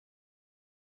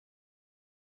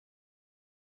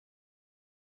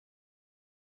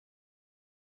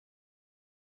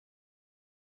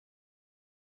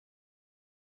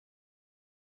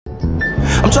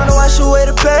wash away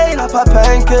the pain, I pop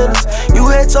painkillers. You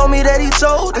had told me that he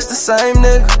told, it's the same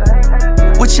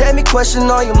nigga. Which had me question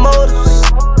all your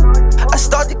motives. I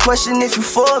start to question if you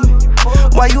for me.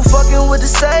 Why you fucking with the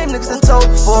same niggas that told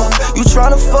before? You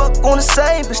tryna fuck on the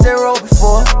same bitch that rolled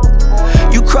before.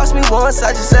 You crossed me once,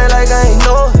 I just act like I ain't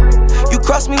know it. You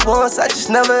crossed me once, I just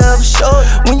never ever showed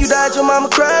it. When you died, your mama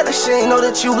cried, like she ain't know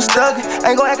that you was stuck.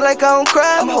 I ain't gon' act like I don't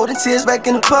cry, I'm holding tears back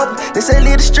in the public. They say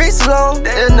leave the streets alone,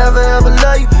 they'll never ever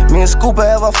love you. Me and Scooper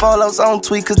have our fallouts, I don't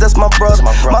tweet cause that's my brother.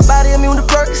 My body immune to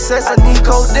Percocets, I need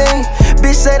codeine.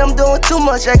 Bitch said I'm doing too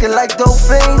much, acting like dope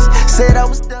fiends. Said I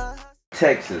was done.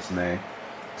 Texas, man.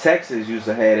 Texas used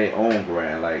to have their own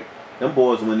grind. Like, them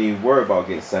boys wouldn't even worry about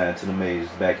getting signed to the majors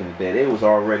back in the day. They was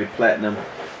already platinum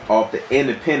off the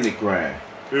independent grind.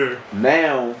 Yeah.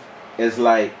 Now, it's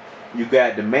like, you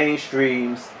got the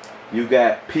mainstreams, you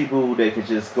got people that can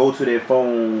just go to their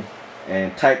phone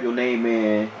and type your name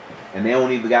in, and they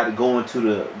don't even got to go into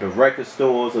the record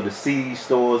stores or the CD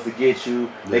stores to get you.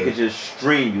 Yeah. They can just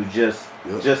stream you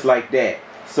just like that.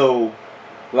 So,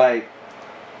 like,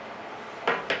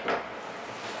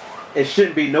 it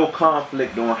shouldn't be no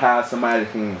conflict on how somebody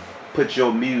can put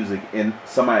your music in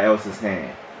somebody else's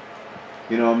hand.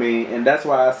 You know what I mean? And that's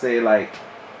why I say, like,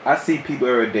 I see people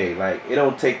every day. Like, it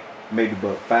don't take maybe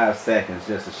but 5 seconds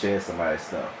just to share somebody's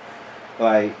stuff.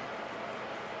 Like,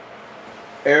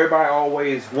 everybody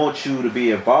always wants you to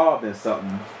be involved in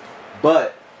something,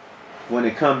 but when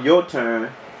it comes your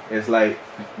turn, it's like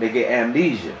they get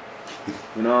amnesia.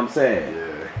 You know what I'm saying?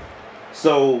 Yeah.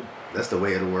 So that's the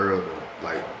way of the world, though.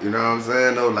 Like, you know what I'm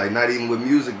saying, though? Like, not even with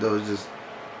music, though. It's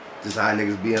just how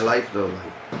niggas be in life, though. Like,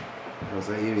 you know what I'm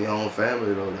saying? Even your own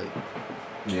family, though. Like,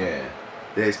 yeah.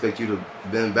 They expect you to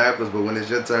bend backwards, but when it's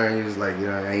your turn, you're just like, you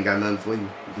know, I ain't got nothing for you.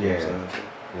 You know what I'm saying?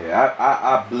 Yeah,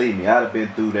 I believe me, I'd have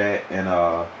been through that, and,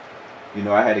 you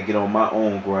know, I had to get on my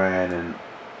own grind, and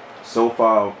so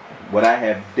far, what I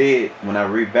have did when I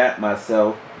revamped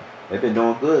myself, they've been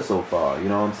doing good so far, you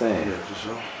know what I'm saying? Yeah, for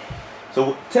sure.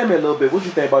 So tell me a little bit, what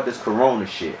you think about this Corona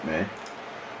shit, man?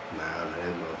 Nah,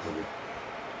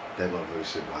 that motherfucker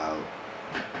shit wild.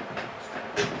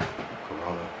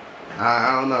 Corona.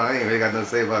 I don't know, I ain't really got nothing to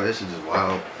say about it. That shit just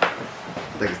wild. I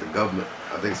think it's the government.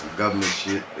 I think it's some government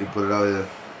shit. They put it out there.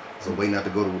 So wait not to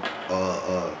go to war.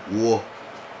 You know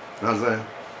what I'm saying?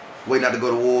 Wait not to go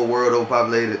to war, world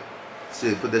overpopulated.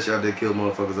 Shit, put that shit out there, kill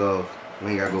motherfuckers off.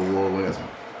 We ain't gotta go to war, we ain't got some, you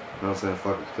know what I'm saying?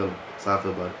 Fuck it, kill them. That's how I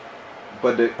feel about it.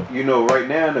 But you know, right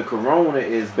now the Corona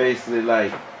is basically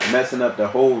like messing up the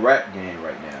whole rap game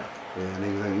right now. Yeah,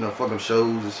 niggas ain't, you know, fucking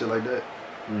shows and shit like that.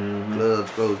 Mm-hmm.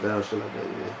 Clubs closed down, shit like that,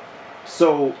 yeah.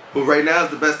 So, but right now is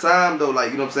the best time though,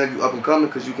 like, you know what I'm saying, you up and coming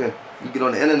because you get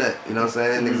on the internet, you know what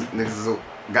I'm saying? Mm-hmm. Niggas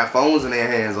got phones in their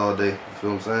hands all day, you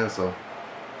feel what I'm saying? So,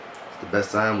 it's the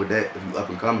best time with that if you up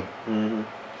and coming. Mm-hmm.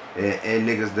 And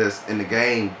niggas that's in the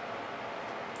game,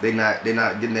 they not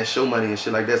getting that show money and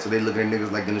shit like that, so they looking at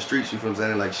niggas like in the streets, you feel what I'm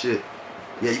saying? Like, shit,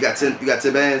 yeah, you got 10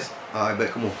 bands? Alright,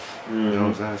 bet, come on. Mm-hmm. You know what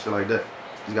I'm saying? Shit like that.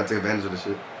 You gotta take advantage of the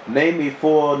shit. Name me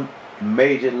 4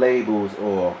 major labels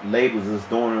or labels that's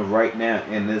doing it right now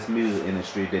in this music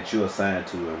industry that you're assigned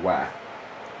to, and why?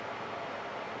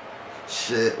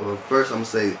 Shit, well, first I'm gonna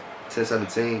say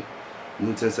 1017. New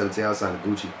 1017, I was signed to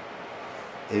Gucci.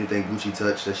 Anything Gucci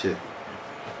touch, that shit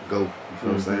go. You feel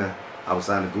what I'm saying? I was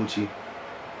signed to Gucci.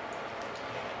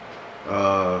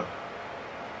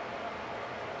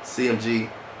 CMG.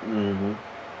 Mm-hmm.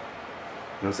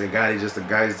 You know what I'm saying?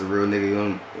 Gotti's the real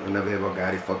nigga. You'll never hear about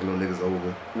Gotti fucking no niggas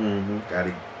over. Mm-hmm.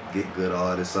 Gotti get good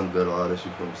artists, some good artists,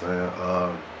 you feel what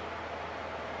I'm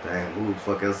saying? Damn, who the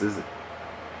fuck else is it?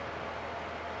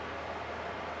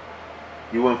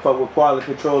 You wouldn't fuck with Quality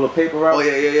Control or Paper Route? Oh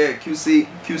yeah. QC.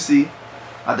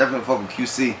 I definitely fuck with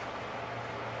QC.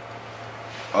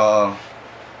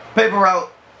 Paper Route.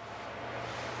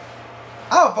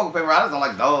 I don't fuck with Paper Route. I just don't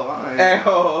like Dolph. Hey,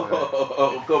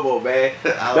 come on, man.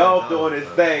 Dolph doing his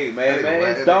thing, man.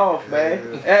 It's Dolph,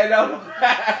 man. Hey, no.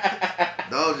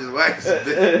 Dolph just wax a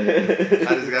bit.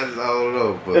 I don't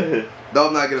know. But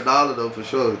Dolph not get $1 though, for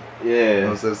sure. Yeah. You know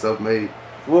what I'm saying? Self-made.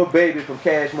 What baby from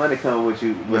Cash Money come with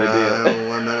you? Nah, I don't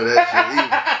want none of that shit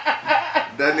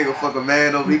either. That nigga fuck a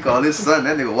man over, he call his son.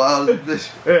 That nigga wild as a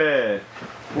bitch.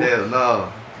 Yeah. Hell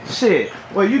no. Shit.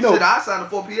 Well, you know. Shit, I signed a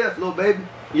 4PF, little baby.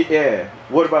 Yeah.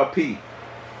 What about P?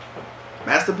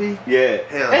 Master P? Yeah.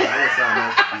 Hell no, I ain't signed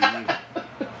Master P either.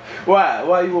 Why?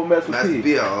 Why you won't mess with Master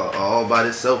P? All by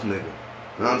himself, nigga. You know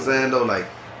what I'm saying though? Like,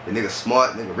 the nigga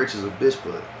smart, nigga rich as a bitch,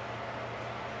 but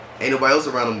ain't nobody else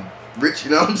around him rich,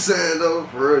 you know what I'm saying though?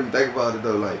 For real, you think about it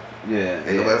though, like, yeah.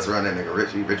 Ain't nobody else around that nigga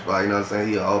rich. He rich by, you know what I'm saying?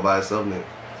 He all by himself, nigga.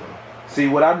 See,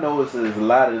 what I noticed is a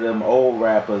lot of them old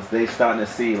rappers, they starting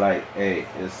to see like, hey,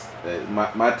 it's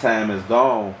my time is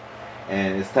gone,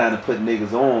 and it's time to put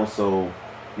niggas on. So,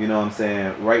 you know what I'm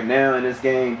saying? Right now in this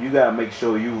game, you gotta make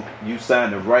sure you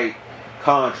sign the right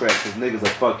contract, cause niggas will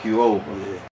fuck you over.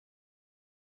 Yeah.